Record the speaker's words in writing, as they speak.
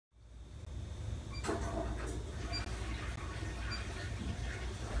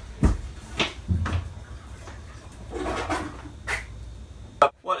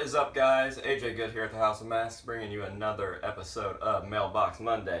What is up, guys? AJ Good here at the House of Masks, bringing you another episode of Mailbox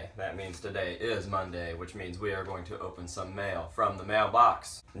Monday. That means today is Monday, which means we are going to open some mail from the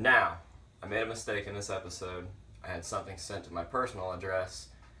mailbox. Now, I made a mistake in this episode. I had something sent to my personal address,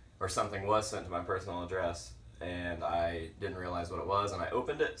 or something was sent to my personal address, and I didn't realize what it was, and I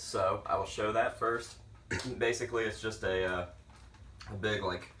opened it, so I will show that first. Basically, it's just a big,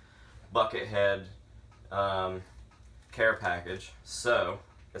 like, bucket head care package. So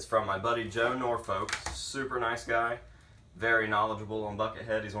it's from my buddy Joe Norfolk, super nice guy, very knowledgeable on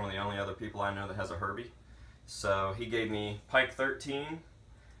buckethead. He's one of the only other people I know that has a Herbie. So he gave me Pike 13.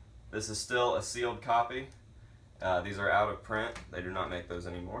 This is still a sealed copy. These are out of print. They do not make those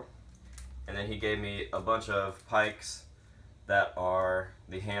anymore. And then he gave me a bunch of Pikes that are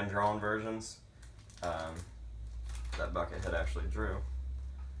the hand-drawn versions that Buckethead actually drew.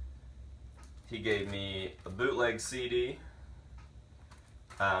 He gave me a bootleg CD.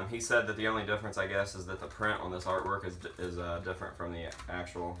 He said that the only difference, I guess, is that the print on this artwork is different from the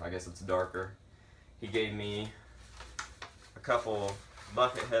actual. I guess it's darker. He gave me a couple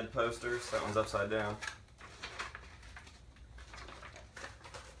Buckethead posters. That one's upside down.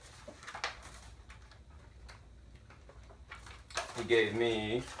 He gave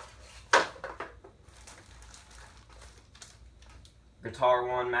me Guitar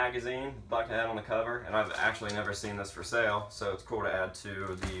One magazine, Buckethead on the cover, and I've actually never seen this for sale, so it's cool to add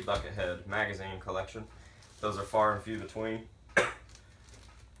to the Buckethead magazine collection. Those are far and few between.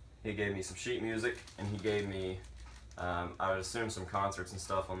 He gave me some sheet music, and he gave me, I would assume, some concerts and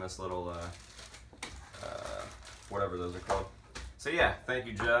stuff on this little, whatever those are called. So yeah, thank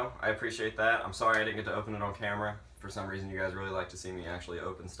you, Joe. I appreciate that. I'm sorry I didn't get to open it on camera. For some reason, you guys really like to see me actually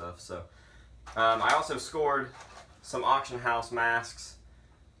open stuff. So I also scored some auction house masks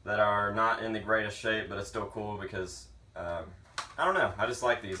that are not in the greatest shape, but it's still cool because, I don't know, I just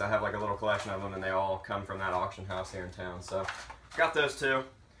like these. I have like a little collection of them, and they all come from that auction house here in town. So, got those two.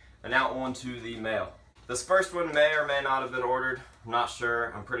 And now on to the mail. This first one may or may not have been ordered. I'm not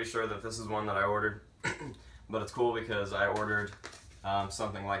sure. I'm pretty sure that this is one that I ordered. But it's cool because I ordered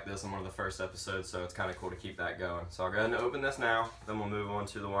something like this in one of the first episodes, so it's kind of cool to keep that going. So I'll go ahead and open this now, then we'll move on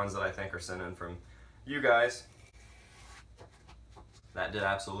to the ones that I think are sent in from you guys. That did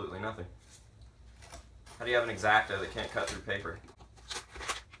absolutely nothing. How do you have an X-Acto that can't cut through paper?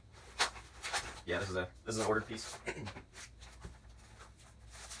 Yeah, this is an ordered piece.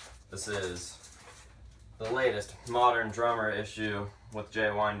 This is the latest Modern Drummer issue with Jay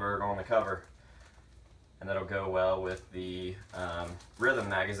Weinberg on the cover. And that'll go well with the Rhythm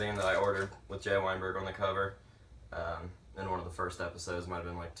magazine that I ordered with Jay Weinberg on the cover. In one of the first episodes, might have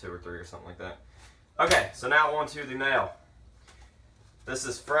been like 2 or 3 or something like that. Okay, so now on to the mail. This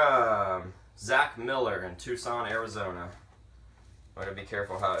is from Zach Miller in Tucson, Arizona. I'm going to be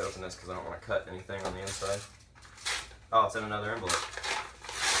careful how I open this because I don't want to cut anything on the inside. Oh, it's in another envelope.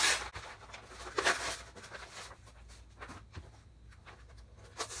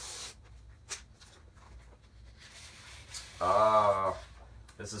 Oh,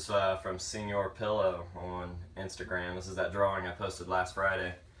 this is from Senior Pillow on Instagram. This is that drawing I posted last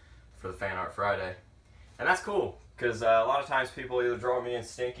Friday for the Fan Art Friday. And that's cool, because a lot of times people either draw me in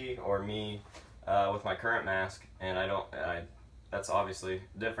Stinky or me with my current mask, and that's obviously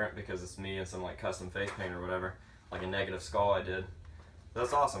different because it's me and some like custom face paint or whatever, like a negative skull I did.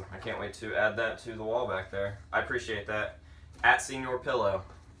 That's awesome. I can't wait to add that to the wall back there. I appreciate that. At Senior Pillow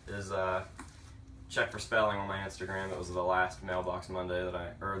is check for spelling on my Instagram. That was the last Mailbox Monday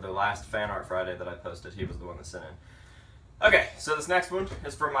or the last Fan Art Friday that I posted. He was the one that sent in. Okay, so this next one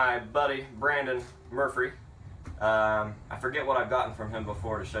is from my buddy Brandon Murphy. I forget what I've gotten from him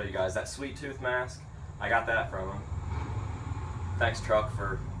before to show you guys. That Sweet Tooth mask, I got that from him. Thanks, Truck,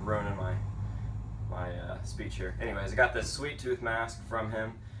 for ruining my speech here. Anyways, I got this Sweet Tooth mask from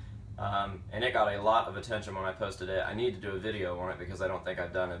him, and it got a lot of attention when I posted it. I need to do a video on it because I don't think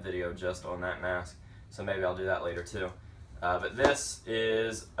I've done a video just on that mask, so maybe I'll do that later too. But this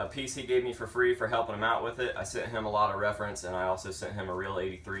is a piece he gave me for free for helping him out with it. I sent him a lot of reference, and I also sent him a real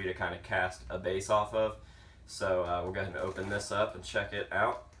 83 to kind of cast a base off of. So we'll go ahead and open this up and check it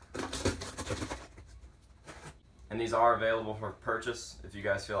out. And these are available for purchase if you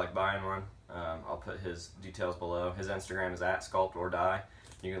guys feel like buying one. I'll put his details below. His Instagram is at @SculptOrDie.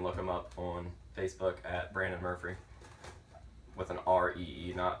 You can look him up on Facebook at Brandon Murphy with an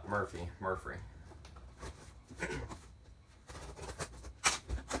R-E-E, not Murphy, Murphy.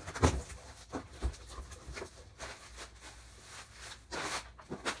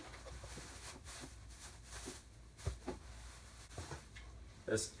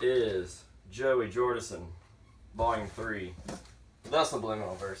 This is Joey Jordison, Volume 3. the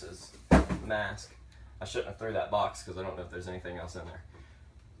subliminal versus mask. I shouldn't have threw that box because I don't know if there's anything else in there.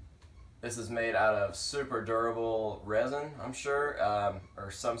 This is made out of super durable resin, I'm sure, or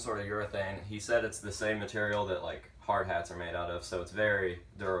some sort of urethane. He said it's the same material that like hard hats are made out of, so it's very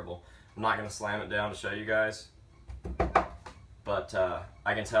durable. I'm not going to slam it down to show you guys, but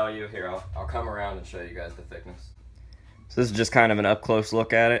I can tell you, here, I'll come around and show you guys the thickness. So this is just kind of an up-close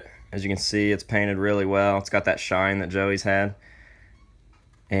look at it. As you can see, it's painted really well. It's got that shine that Joey's had.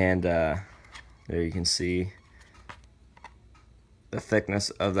 And there you can see the thickness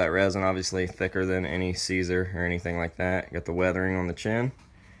of that resin, obviously thicker than any Caesar or anything like that. You got the weathering on the chin.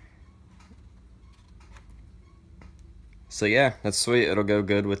 So yeah, that's sweet. It'll go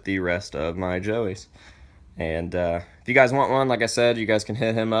good with the rest of my Joeys. And if you guys want one, like I said, you guys can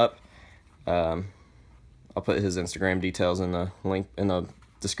hit him up. I'll put his Instagram details in the link in the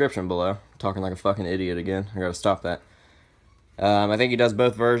description below. I'm talking like a fucking idiot again. I gotta stop that. I think he does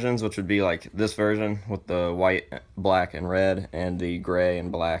both versions, which would be like this version with the white, black, and red, and the gray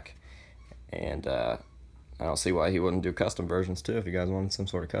and black. And I don't see why he wouldn't do custom versions too if you guys wanted some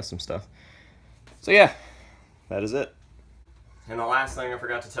sort of custom stuff. So yeah, that is it. And the last thing I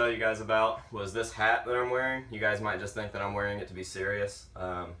forgot to tell you guys about was this hat that I'm wearing. You guys might just think that I'm wearing it to be serious,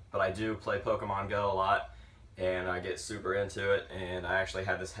 but I do play Pokemon Go a lot, and I get super into it, and I actually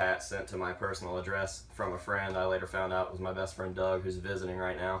had this hat sent to my personal address from a friend. I later found out it was my best friend Doug, who's visiting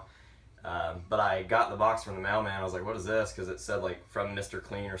right now. But I got the box from the mailman. I was like, what is this? Because it said like from Mr.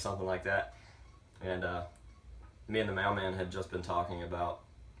 Clean or something like that. And me and the mailman had just been talking about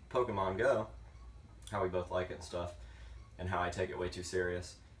Pokemon Go, how we both like it and stuff, and how I take it way too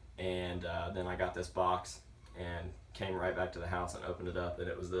serious. And then I got this box and came right back to the house and opened it up, and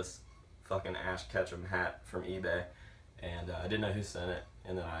it was this fucking Ash Ketchum hat from eBay, and I didn't know who sent it,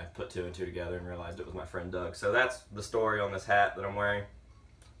 and then I put two and two together and realized it was my friend Doug. So that's the story on this hat that I'm wearing.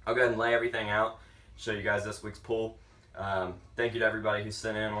 I'll go ahead and lay everything out, show you guys this week's pull. Thank you to everybody who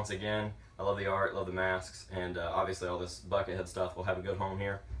sent in once again. I love the art, love the masks, and obviously all this Buckethead stuff will have a good home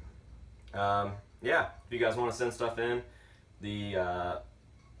here. Yeah, if you guys want to send stuff in, the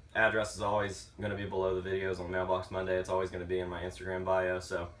address is always going to be below the videos on Mailbox Monday. It's always going to be in my Instagram bio,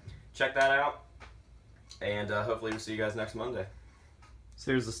 so check that out, and hopefully we'll see you guys next Monday.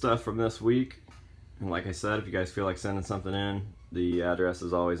 So here's the stuff from this week, and like I said, if you guys feel like sending something in, the address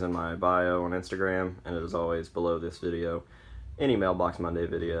is always in my bio on Instagram, and it is always below this video, any Mailbox Monday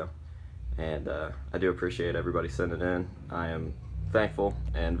video. And I do appreciate everybody sending in. I am thankful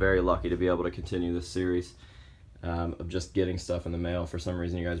and very lucky to be able to continue this series of just getting stuff in the mail. For some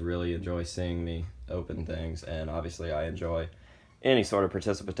reason, you guys really enjoy seeing me open things, and obviously I enjoy any sort of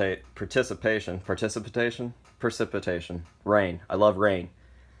precipitation. Rain. I love rain.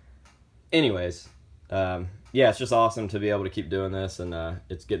 Anyways, yeah, it's just awesome to be able to keep doing this, and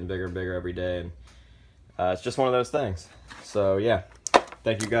it's getting bigger and bigger every day, and it's just one of those things. So yeah,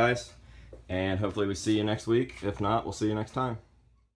 thank you guys, and hopefully we see you next week. If not, we'll see you next time.